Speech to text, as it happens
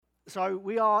So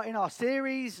we are in our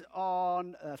series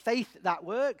on faith that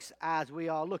works as we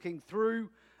are looking through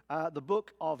the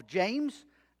book of James.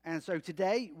 And so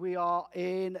today we are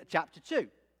in chapter 2.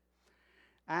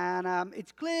 And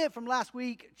it's clear from last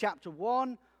week, chapter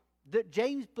 1, that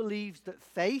James believes that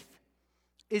faith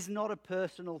is not a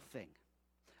personal thing.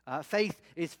 Faith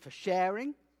is for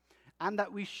sharing, and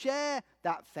that we share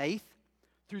that faith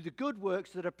through the good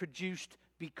works that are produced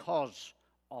because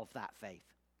of that faith.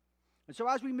 And so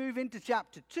as we move into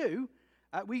chapter 2,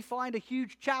 we find a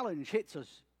huge challenge hits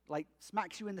us, like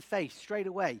smacks you in the face straight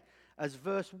away, as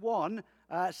verse 1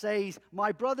 says,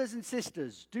 "My brothers and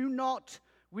sisters, do you not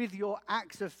with your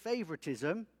acts of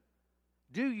favoritism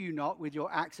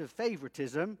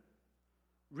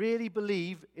really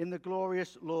believe in the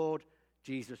glorious Lord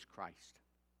Jesus Christ?"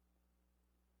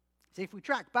 See, if we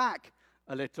track back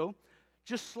a little,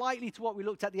 just slightly to what we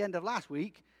looked at the end of last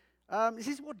week, this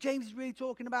is what James is really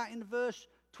talking about in verse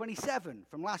 27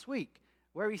 from last week,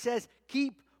 where he says,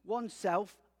 keep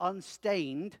oneself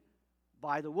unstained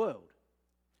by the world.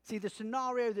 See, the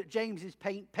scenario that James is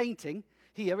painting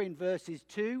here in verses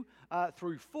 2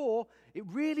 through 4, it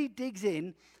really digs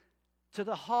in to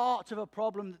the heart of a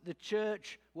problem that the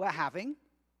church were having,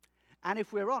 and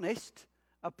if we're honest,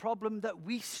 a problem that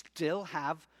we still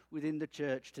have within the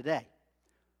church today.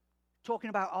 Talking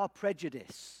about our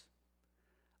prejudice,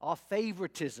 our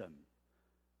favoritism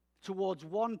towards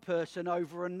one person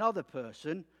over another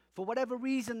person, for whatever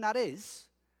reason that is.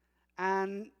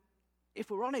 And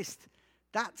if we're honest,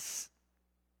 that's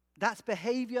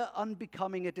behavior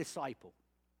unbecoming a disciple.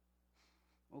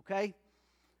 Okay?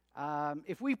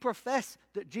 If we profess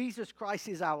that Jesus Christ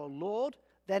is our Lord,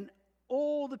 then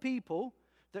all the people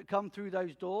that come through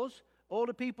those doors, all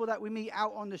the people that we meet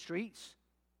out on the streets,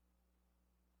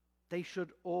 they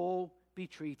should all be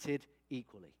treated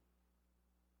equally.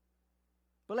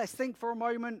 But let's think for a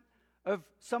moment of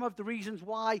some of the reasons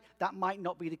why that might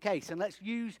not be the case. And let's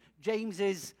use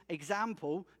James's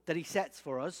example that he sets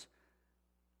for us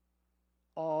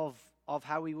of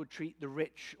how we would treat the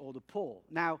rich or the poor.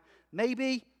 Now,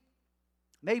 maybe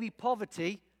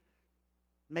poverty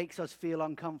makes us feel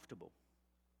uncomfortable.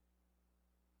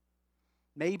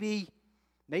 Maybe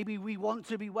we want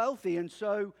to be wealthy, and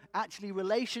so actually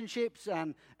relationships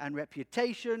and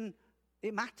reputation,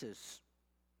 it matters.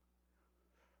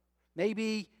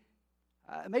 Maybe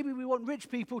we want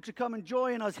rich people to come and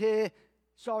join us here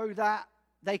so that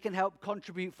they can help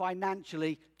contribute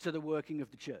financially to the working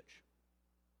of the church.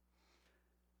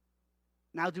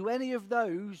 Now, do any of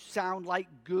those sound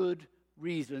like good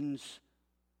reasons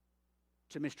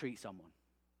to mistreat someone?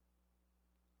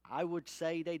 I would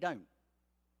say they don't.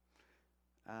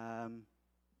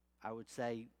 I would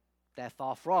say they're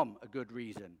far from a good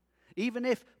reason. Even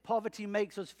if poverty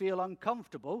makes us feel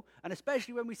uncomfortable, and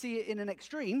especially when we see it in an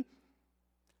extreme,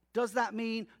 does that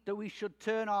mean that we should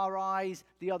turn our eyes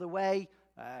the other way,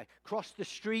 cross the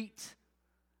street,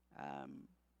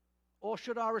 or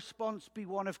should our response be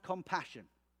one of compassion?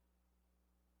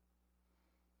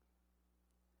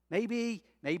 Maybe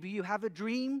you have a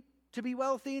dream to be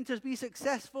wealthy and to be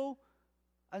successful,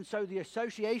 and so the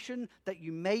association that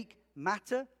you make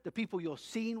matter, the people you're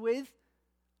seen with,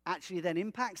 actually then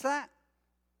impacts that.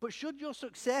 But should your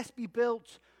success be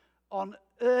built on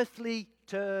earthly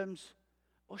terms,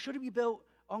 or should it be built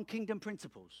on kingdom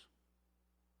principles?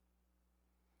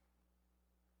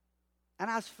 And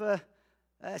as for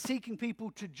seeking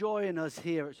people to join us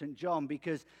here at St. John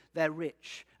because they're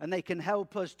rich and they can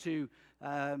help us to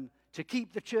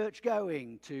keep the church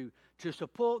going, to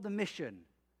support the mission,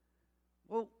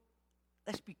 well,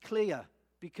 let's be clear,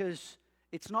 because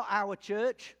it's not our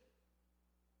church.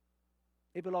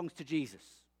 It belongs to Jesus.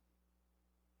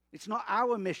 It's not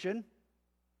our mission.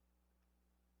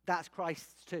 That's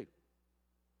Christ's too.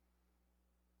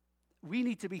 We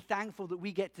need to be thankful that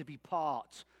we get to be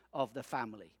part of the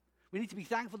family. We need to be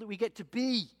thankful that we get to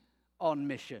be on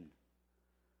mission.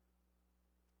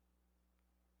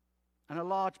 And a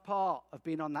large part of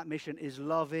being on that mission is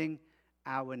loving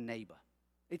our neighbor.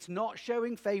 It's not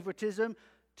showing favoritism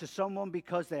to someone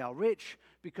because they are rich,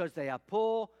 because they are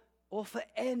poor, or for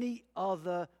any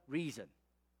other reason.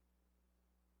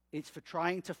 It's for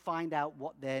trying to find out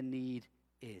what their need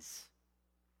is.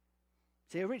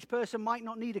 See, a rich person might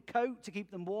not need a coat to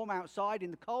keep them warm outside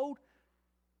in the cold,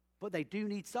 but they do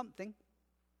need something.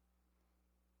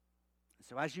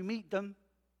 So as you meet them,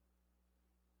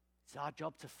 it's our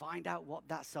job to find out what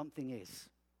that something is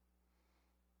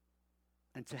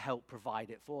and to help provide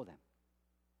it for them.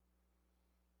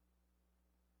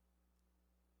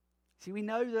 See, we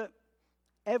know that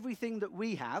everything that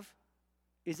we have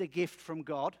is a gift from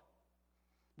God.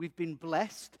 We've been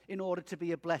blessed in order to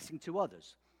be a blessing to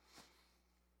others.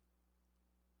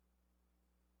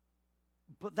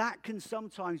 But that can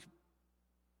sometimes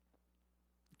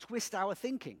twist our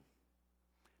thinking.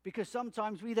 Because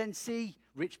sometimes we then see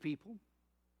rich people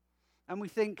and we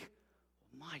think,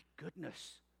 oh, my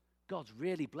goodness, God's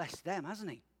really blessed them, hasn't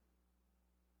he?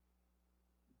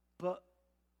 But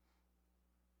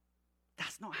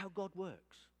that's not how God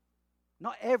works.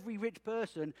 Not every rich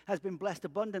person has been blessed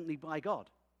abundantly by God.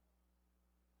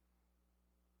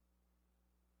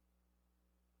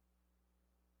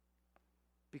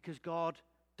 Because God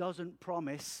doesn't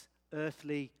promise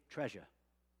earthly treasure.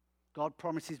 God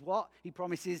promises what? He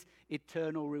promises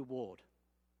eternal reward.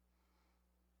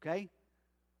 Okay?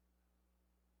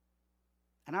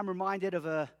 And I'm reminded of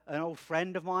an old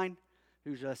friend of mine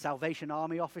who's a Salvation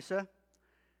Army officer.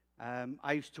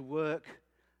 I used to work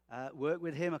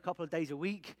with him a couple of days a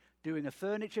week doing a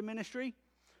furniture ministry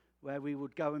where we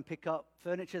would go and pick up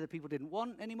furniture that people didn't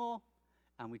want anymore,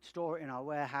 and we'd store it in our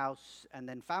warehouse, and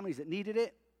then families that needed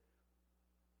it,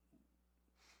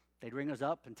 they'd ring us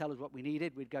up and tell us what we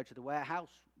needed. We'd go to the warehouse,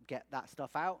 get that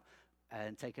stuff out,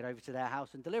 and take it over to their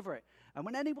house and deliver it. And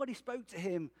when anybody spoke to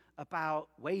him about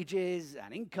wages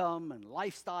and income and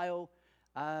lifestyle,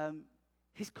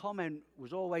 his comment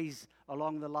was always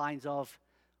along the lines of,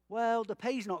 well, the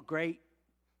pay's not great,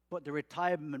 but the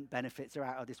retirement benefits are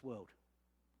out of this world.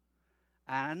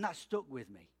 And that stuck with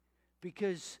me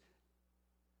because,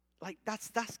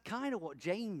 that's kind of what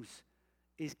James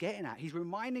is getting at. He's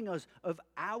reminding us of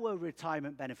our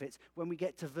retirement benefits when we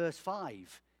get to verse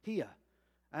 5 here.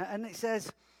 And it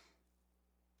says,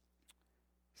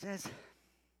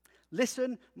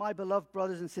 listen, my beloved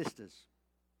brothers and sisters.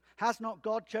 Has not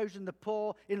God chosen the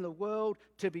poor in the world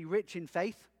to be rich in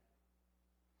faith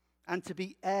and to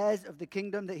be heirs of the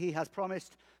kingdom that he has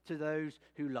promised to those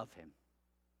who love him?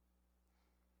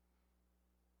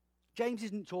 James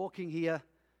isn't talking here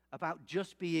about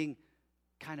just being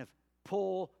kind of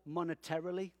poor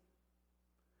monetarily.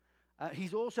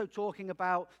 He's also talking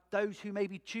about those who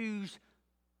maybe choose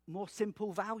more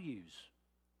simple values.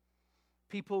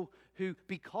 People who,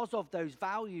 because of those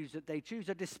values that they choose,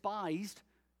 are despised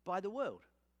by the world.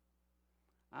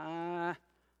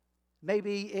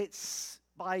 Maybe it's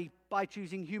by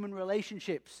choosing human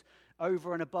relationships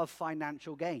over and above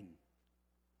financial gain.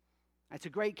 It's a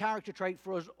great character trait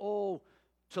for us all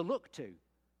to look to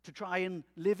try and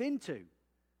live into.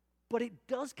 But it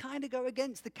does kind of go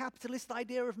against the capitalist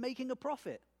idea of making a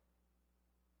profit.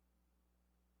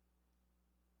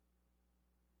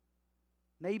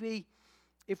 Maybe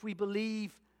if we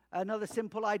believe another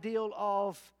simple ideal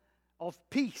of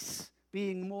peace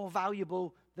being more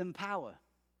valuable than power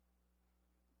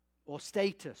or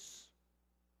status.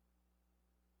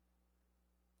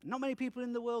 Not many people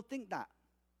in the world think that.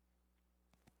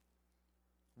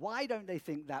 Why don't they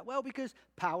think that? Well, because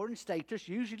power and status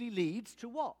usually leads to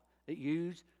what? It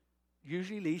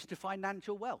usually leads to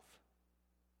financial wealth.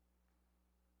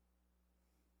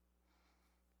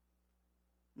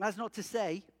 That's not to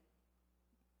say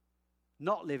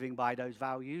not living by those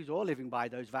values or living by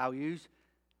those values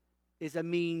is a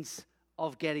means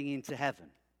of getting into heaven.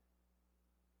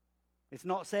 It's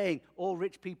not saying all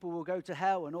rich people will go to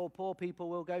hell and all poor people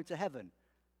will go to heaven.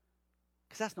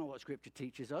 Because that's not what Scripture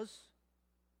teaches us.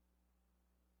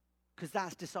 Because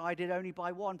that's decided only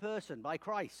by one person, by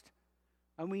Christ.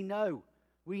 And we know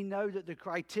that the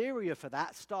criteria for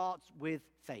that starts with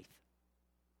faith.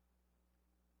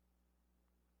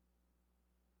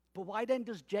 But why then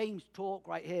does James talk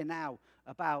right here now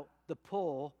about the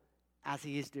poor as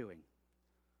he is doing?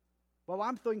 Well,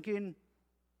 I'm thinking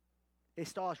it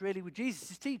starts really with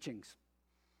Jesus' teachings.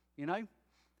 You know,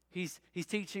 he's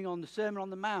teaching on the Sermon on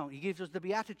the Mount. He gives us the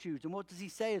Beatitudes. And what does he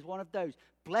say as one of those?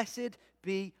 Blessed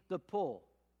be the poor,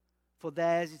 for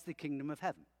theirs is the kingdom of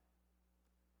heaven.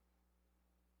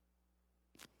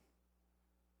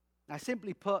 Now,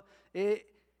 simply put, it's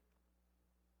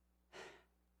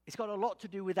got a lot to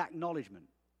do with acknowledgement.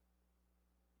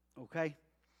 Okay?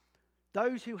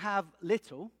 Those who have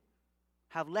little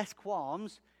have less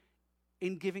qualms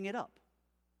in giving it up.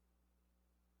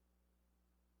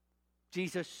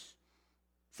 Jesus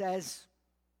says,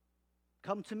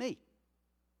 come to me.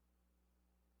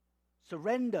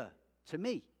 Surrender to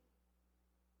me.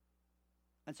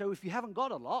 And so if you haven't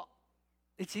got a lot,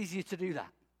 it's easier to do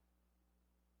that.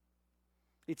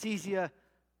 It's easier.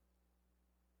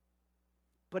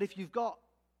 But if you've got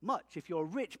much, if you're a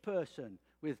rich person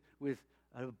with an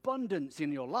abundance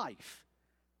in your life,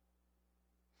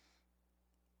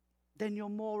 then you're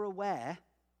more aware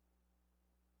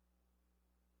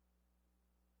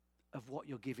of what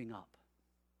you're giving up.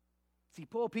 See,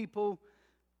 poor people,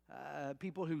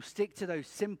 people who stick to those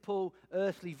simple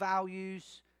earthly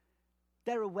values,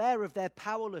 they're aware of their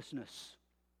powerlessness.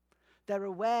 They're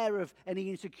aware of any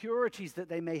insecurities that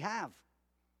they may have.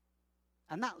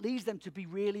 And that leads them to be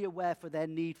really aware for their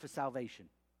need for salvation.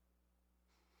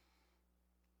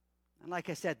 And like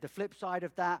I said, the flip side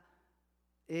of that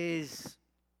is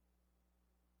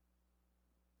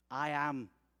I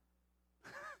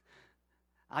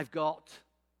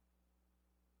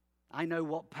know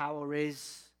what power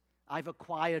is. I've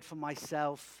acquired for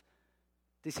myself.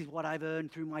 This is what I've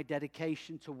earned through my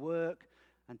dedication to work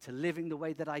and to living the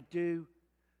way that I do.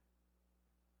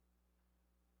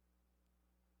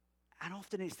 And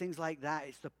often it's things like that.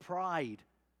 It's the pride.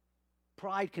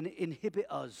 Pride can inhibit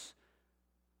us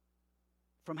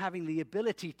from having the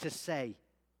ability to say,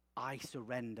 I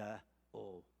surrender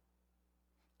all.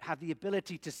 Have the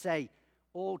ability to say,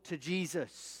 all to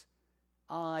Jesus,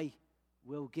 I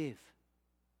will give.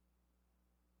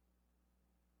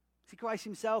 See, Christ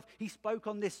himself, he spoke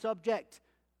on this subject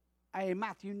in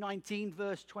Matthew 19,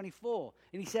 verse 24.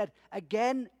 And he said,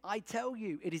 again, I tell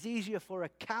you, it is easier for a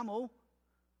camel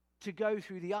to go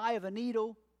through the eye of a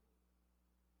needle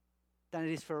than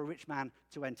it is for a rich man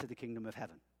to enter the kingdom of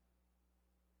heaven.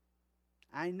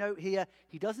 I note here,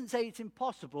 he doesn't say it's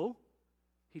impossible,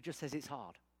 he just says it's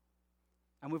hard.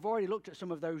 And we've already looked at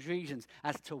some of those reasons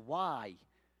as to why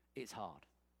it's hard.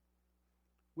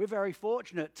 We're very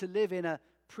fortunate to live in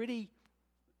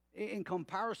in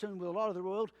comparison with a lot of the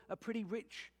world, a pretty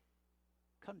rich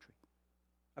country,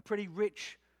 a pretty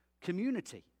rich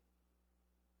community.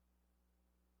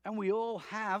 And we all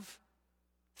have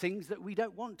things that we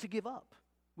don't want to give up.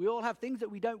 We all have things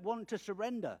that we don't want to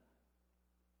surrender.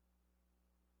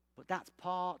 But that's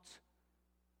part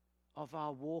of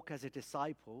our walk as a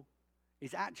disciple,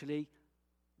 is actually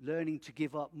learning to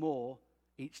give up more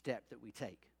each step that we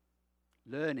take.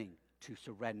 Learning to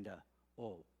surrender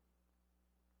all.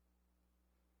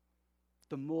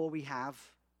 The more we have,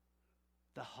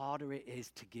 the harder it is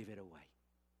to give it away.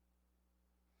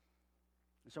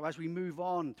 So as we move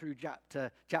on through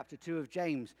chapter 2 of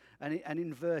James, and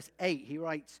in verse 8, he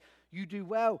writes, you do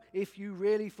well if you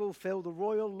really fulfill the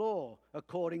royal law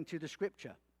according to the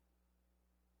scripture.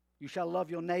 You shall love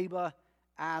your neighbor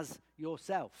as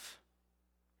yourself.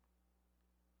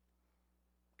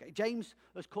 Okay, James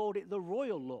has called it the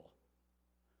royal law.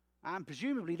 And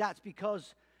presumably that's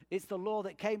because it's the law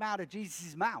that came out of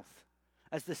Jesus' mouth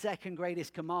as the second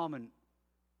greatest commandment.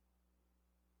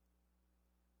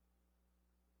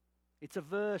 It's a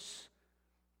verse,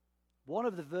 one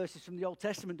of the verses from the Old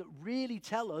Testament that really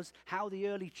tell us how the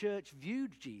early church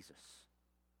viewed Jesus.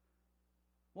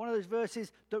 One of those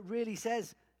verses that really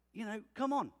says,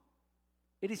 come on.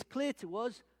 It is clear to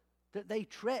us that they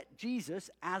treat Jesus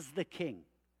as the king.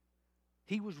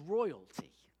 He was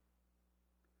royalty.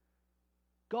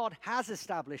 God has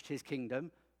established his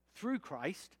kingdom through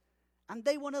Christ, and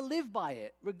they want to live by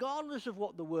it, regardless of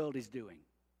what the world is doing.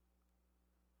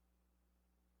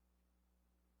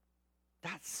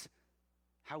 That's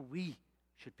how we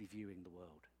should be viewing the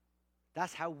world.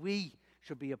 That's how we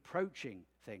should be approaching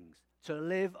things. To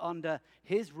live under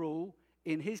his rule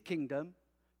in his kingdom,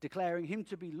 declaring him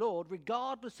to be Lord,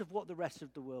 regardless of what the rest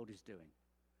of the world is doing.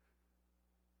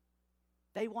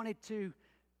 They wanted to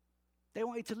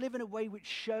live in a way which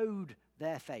showed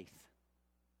their faith.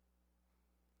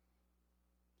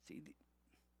 See,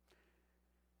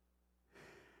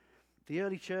 the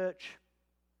early church,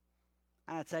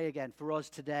 and I'd say again, for us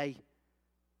today,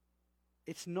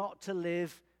 it's not to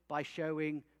live by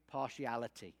showing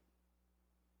partiality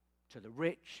to the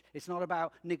rich. It's not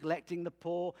about neglecting the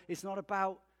poor. It's not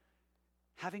about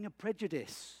having a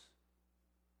prejudice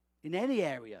in any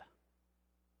area.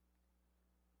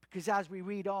 Because as we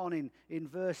read on in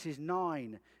verses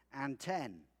 9 and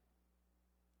 10,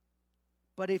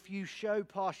 but if you show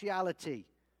partiality,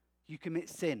 you commit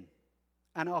sin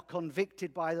and are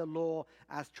convicted by the law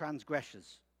as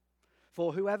transgressors.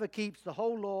 For whoever keeps the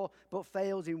whole law but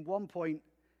fails in one point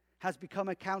has become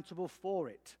accountable for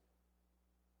it.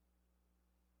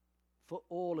 For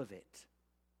all of it.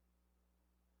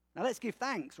 Now let's give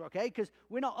thanks, okay? Because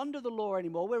we're not under the law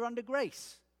anymore, we're under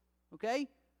grace, okay?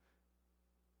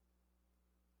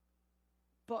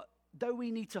 But though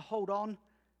we need to hold on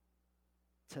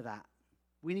to that,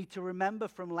 we need to remember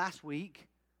from last week,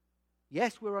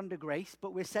 yes, we're under grace,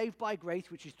 but we're saved by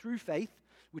grace, which is through faith,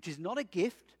 which is not a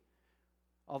gift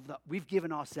that we've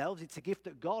given ourselves. It's a gift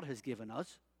that God has given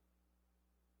us.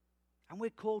 And we're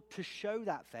called to show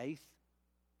that faith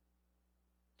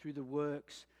through the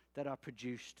works that are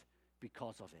produced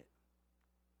because of it.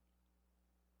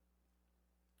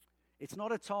 It's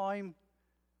not a time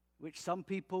which some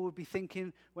people would be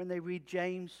thinking when they read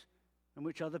James, and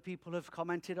which other people have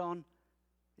commented on.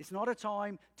 It's not a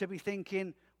time to be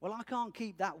thinking, well, I can't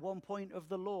keep that one point of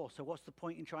the law, so what's the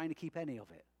point in trying to keep any of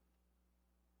it?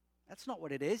 That's not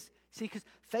what it is. See, because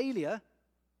failure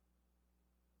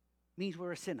means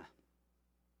we're a sinner.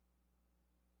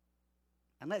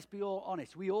 And let's be all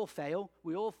honest, we all fail,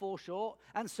 we all fall short,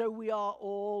 and so we are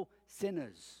all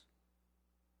sinners.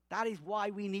 That is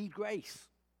why we need grace.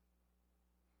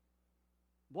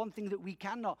 One thing that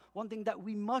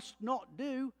we must not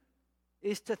do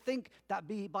is to think that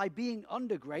by being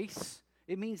under grace,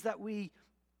 it means that we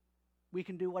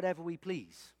can do whatever we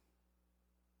please.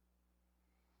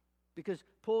 Because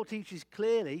Paul teaches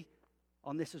clearly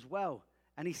on this as well.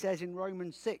 And he says in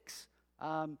Romans 6,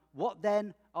 what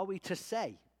then are we to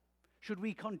say? Should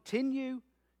we continue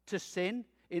to sin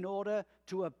in order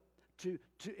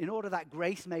in order that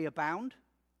grace may abound?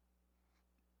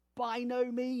 By no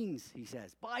means, he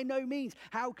says. By no means.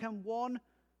 How can one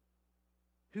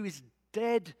who is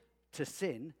dead to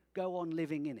sin go on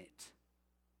living in it?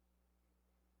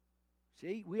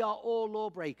 See, we are all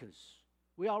lawbreakers.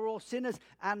 We are all sinners,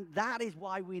 and that is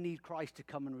why we need Christ to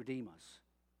come and redeem us.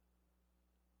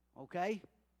 Okay?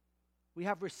 We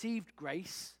have received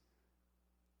grace,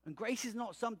 and grace is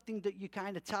not something that you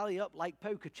kind of tally up like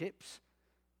poker chips.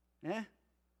 Yeah?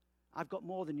 I've got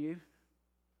more than you.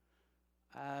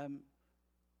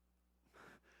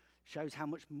 Shows how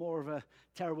much more of a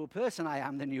terrible person I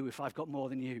am than you if I've got more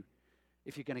than you,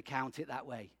 if you're going to count it that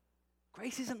way.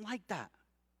 Grace isn't like that.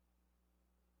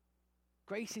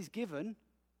 Grace is given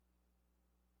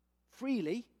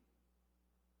freely,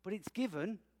 but it's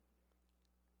given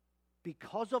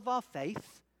because of our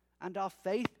faith, and our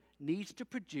faith needs to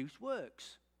produce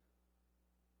works.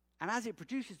 And as it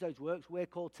produces those works, we're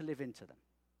called to live into them.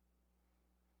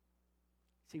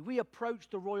 See, we approach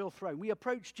the royal throne. We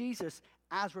approach Jesus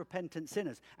as repentant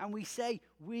sinners. And we say,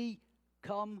 we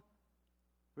come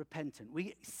repentant.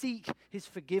 We seek his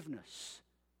forgiveness.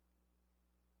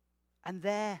 And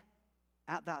there,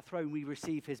 at that throne, we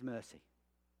receive his mercy.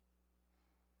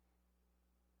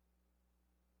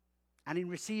 And in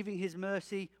receiving his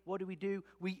mercy, what do?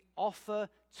 We offer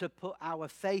to put our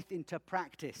faith into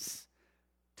practice,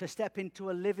 to step into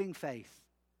a living faith,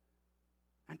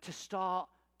 and to start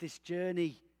this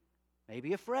journey,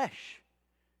 maybe afresh.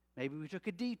 Maybe we took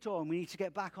a detour and we need to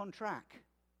get back on track.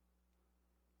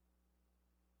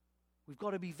 We've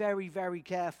got to be very, very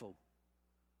careful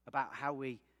about how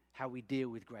we deal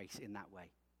with grace in that way.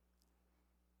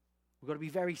 We've got to be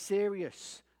very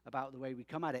serious about the way we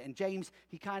come at it. And James,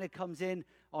 he kind of comes in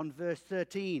on verse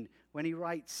 13 when he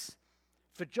writes,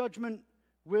 "For judgment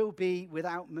will be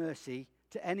without mercy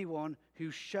to anyone who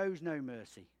shows no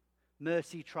mercy.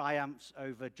 Mercy triumphs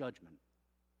over judgment."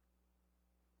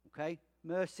 Okay?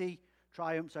 Mercy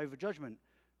triumphs over judgment.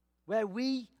 Where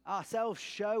we ourselves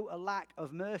show a lack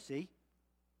of mercy,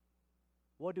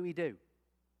 what do?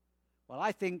 Well,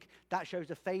 I think that shows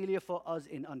a failure for us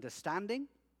in understanding,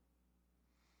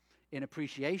 in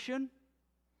appreciation,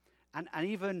 and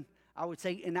even, I would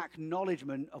say, in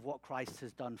acknowledgement of what Christ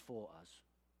has done for us.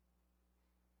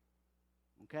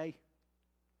 Okay?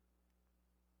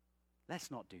 Let's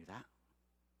not do that.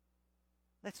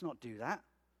 Let's not do that.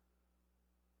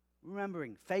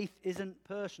 Remembering, faith isn't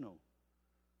personal.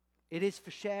 It is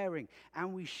for sharing.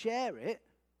 And we share it.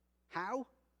 How?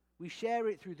 We share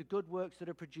it through the good works that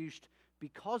are produced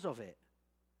because of it.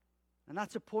 And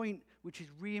that's a point which is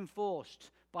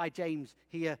reinforced by James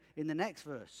here in the next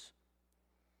verse,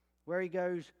 where he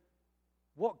goes,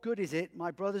 "What good is it, my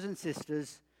brothers and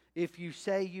sisters, if you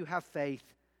say you have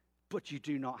faith, but you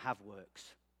do not have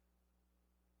works?"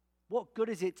 What good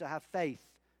is it to have faith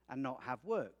and not have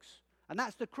works? And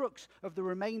that's the crux of the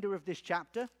remainder of this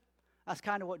chapter. That's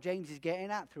kind of what James is getting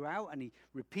at throughout, and he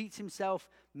repeats himself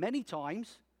many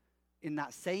times in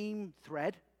that same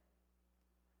thread.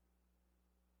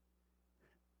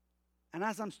 And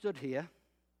as I'm stood here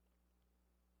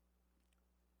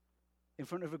in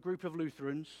front of a group of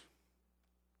Lutherans,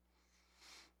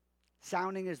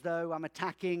 sounding as though I'm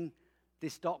attacking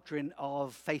this doctrine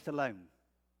of faith alone.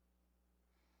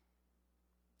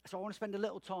 So I want to spend a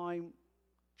little time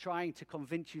trying to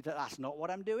convince you that that's not what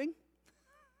I'm doing.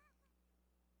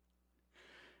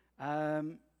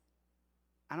 And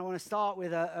I want to start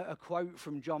with a quote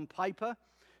from John Piper,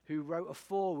 who wrote a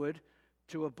foreword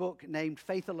to a book named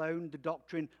Faith Alone, The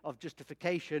Doctrine of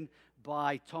Justification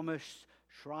by Thomas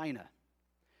Schreiner.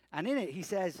 And in it he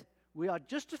says, "We are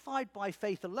justified by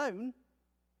faith alone,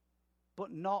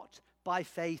 but not by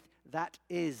faith that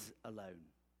is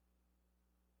alone."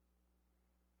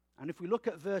 And if we look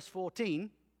at verse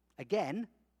 14, again,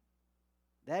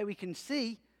 There we can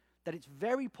see that it's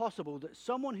very possible that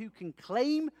someone who can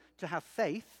claim to have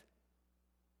faith,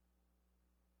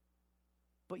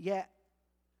 but yet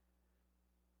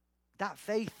that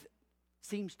faith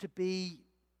seems to be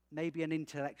maybe an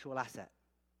intellectual asset.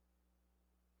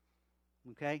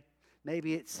 Okay?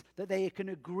 Maybe it's that they can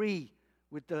agree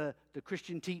with the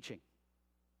Christian teaching.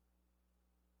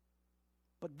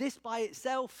 But this by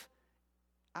itself,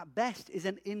 at best, is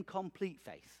an incomplete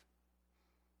faith.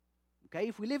 Okay?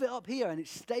 If we live it up here and it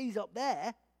stays up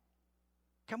there,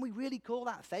 can we really call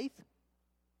that faith?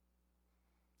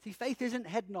 See, faith isn't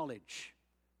head knowledge.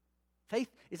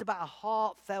 Faith is about a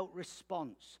heartfelt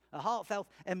response, a heartfelt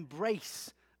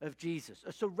embrace of Jesus,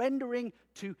 a surrendering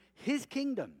to his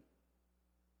kingdom,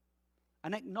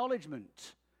 an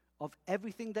acknowledgement of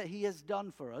everything that he has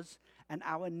done for us and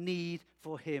our need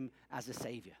for him as a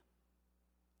Savior.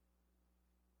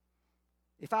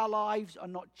 If our lives are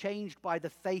not changed by the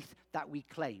faith that we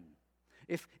claim,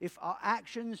 if our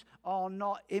actions are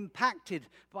not impacted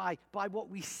by what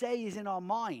we say is in our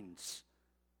minds,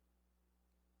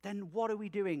 then what are we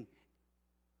doing?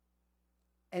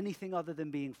 Anything other than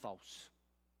being false.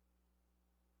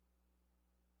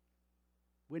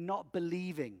 We're not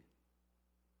believing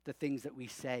the things that we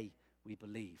say we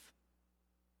believe.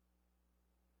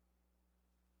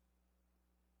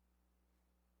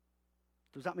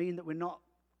 Does that mean that we're not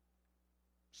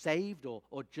saved or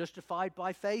justified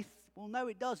by faith? Well, no,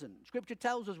 it doesn't. Scripture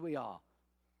tells us we are.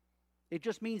 It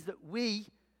just means that we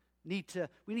need to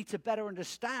better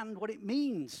understand what it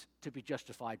means to be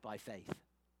justified by faith.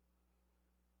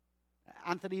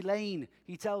 Anthony Lane,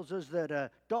 he tells us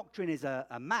that doctrine is a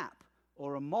map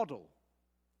or a model.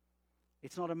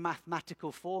 It's not a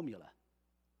mathematical formula.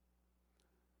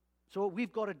 So what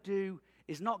we've got to do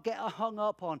is not get hung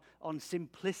up on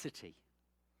simplicity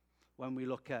when we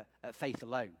look at faith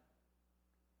alone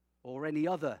or any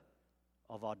other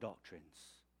of our doctrines.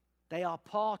 They are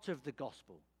part of the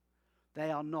gospel.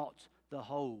 They are not the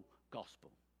whole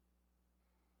gospel.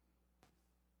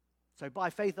 So by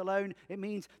faith alone, it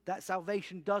means that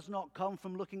salvation does not come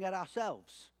from looking at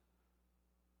ourselves.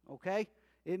 Okay?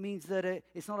 It means that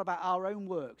it's not about our own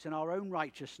works and our own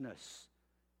righteousness.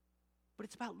 But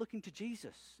it's about looking to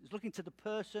Jesus. It's looking to the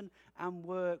person and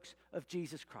works of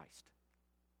Jesus Christ.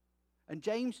 And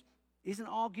James isn't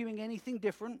arguing anything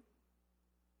different.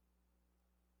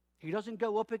 He doesn't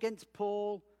go up against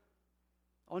Paul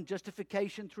on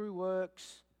justification through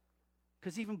works.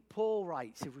 Because even Paul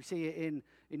writes, if we see it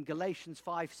in Galatians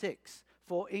 5:6,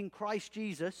 for in Christ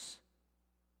Jesus,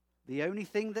 the only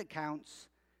thing that counts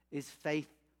is faith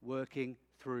working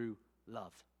through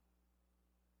love.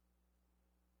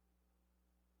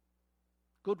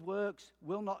 Good works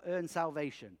will not earn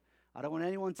salvation. I don't want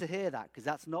anyone to hear that, because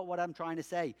that's not what I'm trying to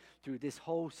say through this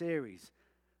whole series.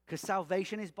 Because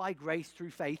salvation is by grace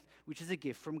through faith, which is a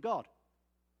gift from God.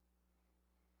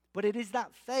 But it is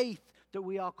that faith that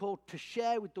we are called to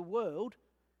share with the world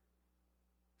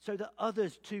so that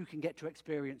others too can get to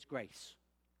experience grace.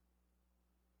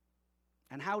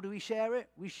 And how do we share it?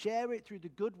 We share it through the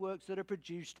good works that are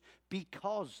produced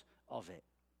because of it.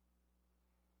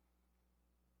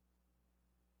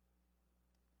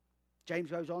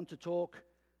 James goes on to talk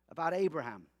about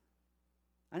Abraham.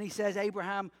 And he says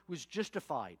Abraham was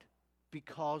justified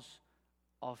because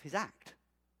of his act.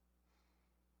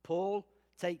 Paul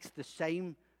takes the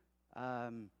same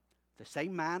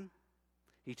man,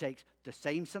 he takes the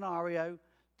same scenario,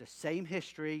 the same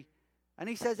history, and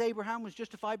he says Abraham was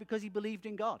justified because he believed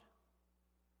in God.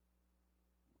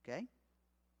 Okay?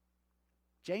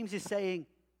 James is saying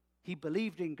he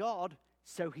believed in God,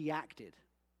 so he acted.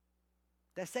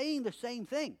 They're saying the same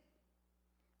thing.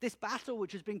 This battle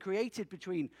which has been created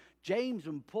between James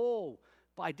and Paul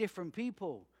by different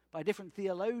people, by different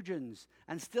theologians,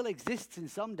 and still exists in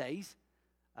some days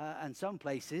and some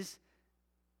places,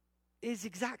 is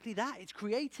exactly that. It's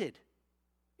created.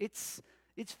 It's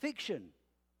fiction.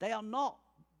 They are not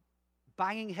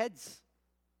banging heads.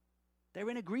 They're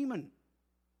in agreement.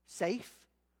 Safe.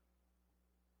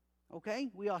 Okay?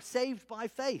 We are saved by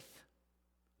faith.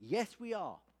 Yes, we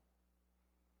are.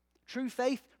 True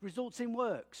faith results in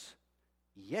works.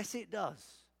 Yes, it does.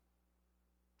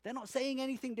 They're not saying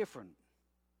anything different.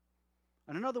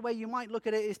 And another way you might look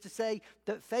at it is to say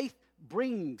that faith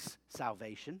brings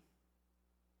salvation,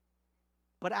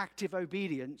 but active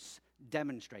obedience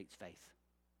demonstrates faith.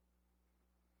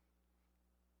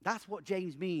 That's what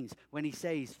James means when he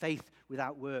says faith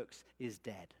without works is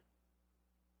dead.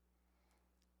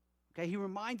 Okay, he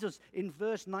reminds us in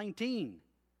verse 19.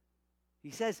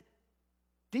 He says,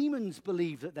 demons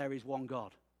believe that there is one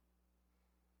God.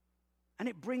 And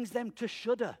it brings them to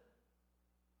shudder.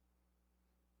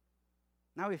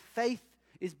 Now, if faith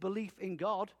is belief in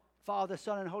God, Father,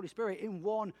 Son, and Holy Spirit, in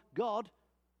one God,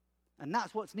 and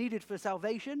that's what's needed for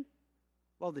salvation,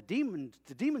 well, the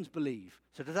demons believe.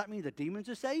 So does that mean the demons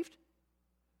are saved?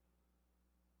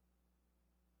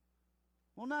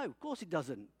 Well, no, of course it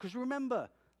doesn't. Because remember,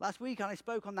 last week I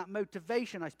spoke on that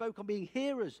motivation. I spoke on being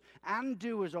hearers and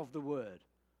doers of the word.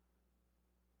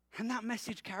 And that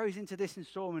message carries into this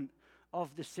installment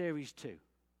of the series too.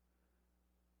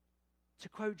 To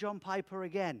quote John Piper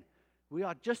again, we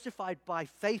are justified by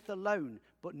faith alone,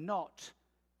 but not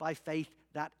by faith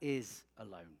that is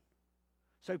alone.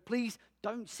 So please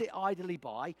don't sit idly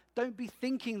by. Don't be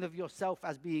thinking of yourself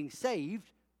as being saved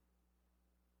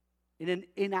in an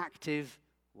inactive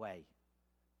way.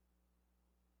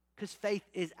 Because faith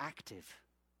is active.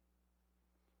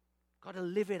 Got to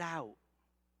live it out.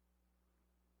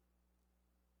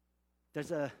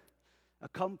 There's a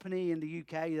company in the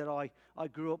UK that I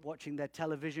grew up watching their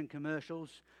television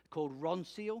commercials called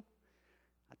Ronseal.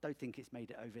 I don't think it's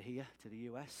made it over here to the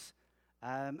US.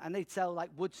 And they'd sell like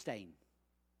wood stain.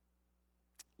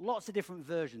 Lots of different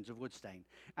versions of wood stain.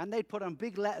 And they'd put on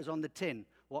big letters on the tin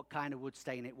what kind of wood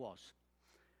stain it was.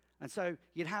 And so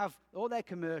you'd have all their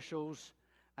commercials,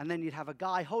 and then you'd have a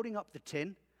guy holding up the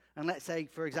tin. And let's say,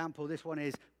 for example, this one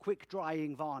is quick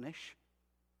drying varnish.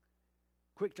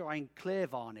 Quick drying clear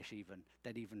varnish even.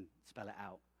 They'd even spell it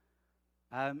out.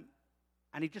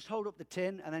 And he'd just hold up the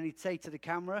tin, and then he'd say to the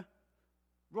camera,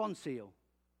 Ronseal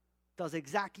does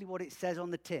exactly what it says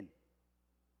on the tin.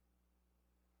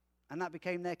 And that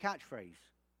became their catchphrase,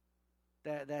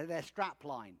 their strap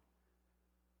line.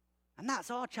 And that's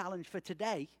our challenge for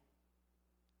today.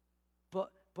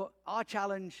 But our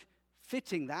challenge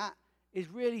fitting that is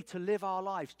really to live our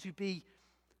lives, to be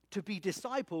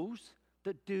disciples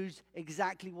that do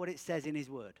exactly what it says in his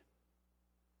word.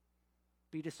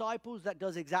 Be disciples that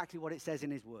does exactly what it says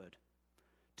in his word.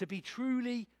 To be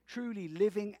truly, truly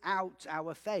living out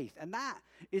our faith. And that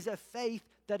is a faith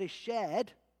that is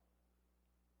shared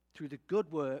through the good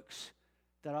works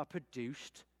that are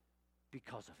produced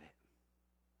because of it.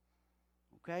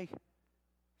 Okay?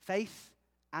 Faith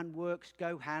and works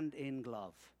go hand in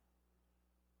glove.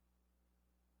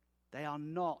 They are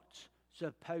not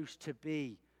supposed to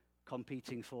be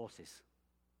competing forces.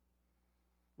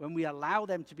 When we allow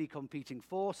them to be competing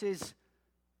forces,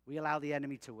 we allow the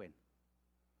enemy to win.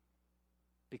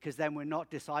 Because then we're not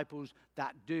disciples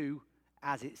that do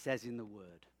as it says in the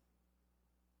word.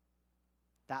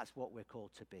 That's what we're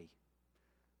called to be.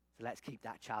 So let's keep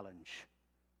that challenge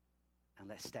and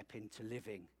let's step into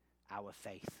living our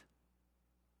faith.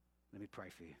 Let me pray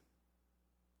for you.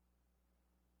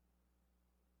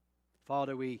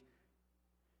 Father, we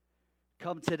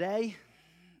come today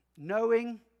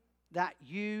knowing that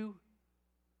you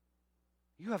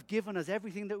have given us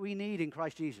everything that we need in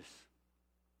Christ Jesus.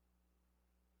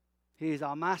 He is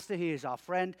our master, he is our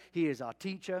friend, he is our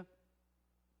teacher.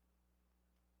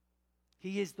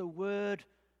 He is the Word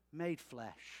made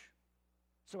flesh.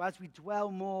 So as we dwell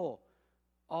more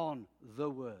on the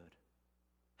Word,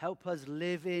 help us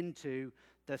live into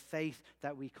the faith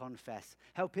that we confess.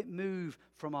 Help it move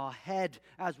from our head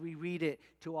as we read it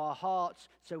to our hearts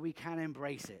so we can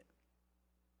embrace it.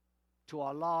 To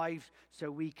our lives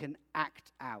so we can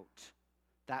act out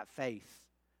that faith,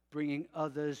 bringing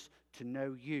others to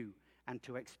know you and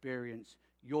to experience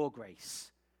your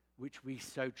grace, which we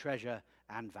so treasure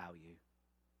and value.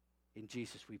 In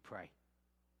Jesus we pray.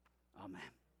 Amen.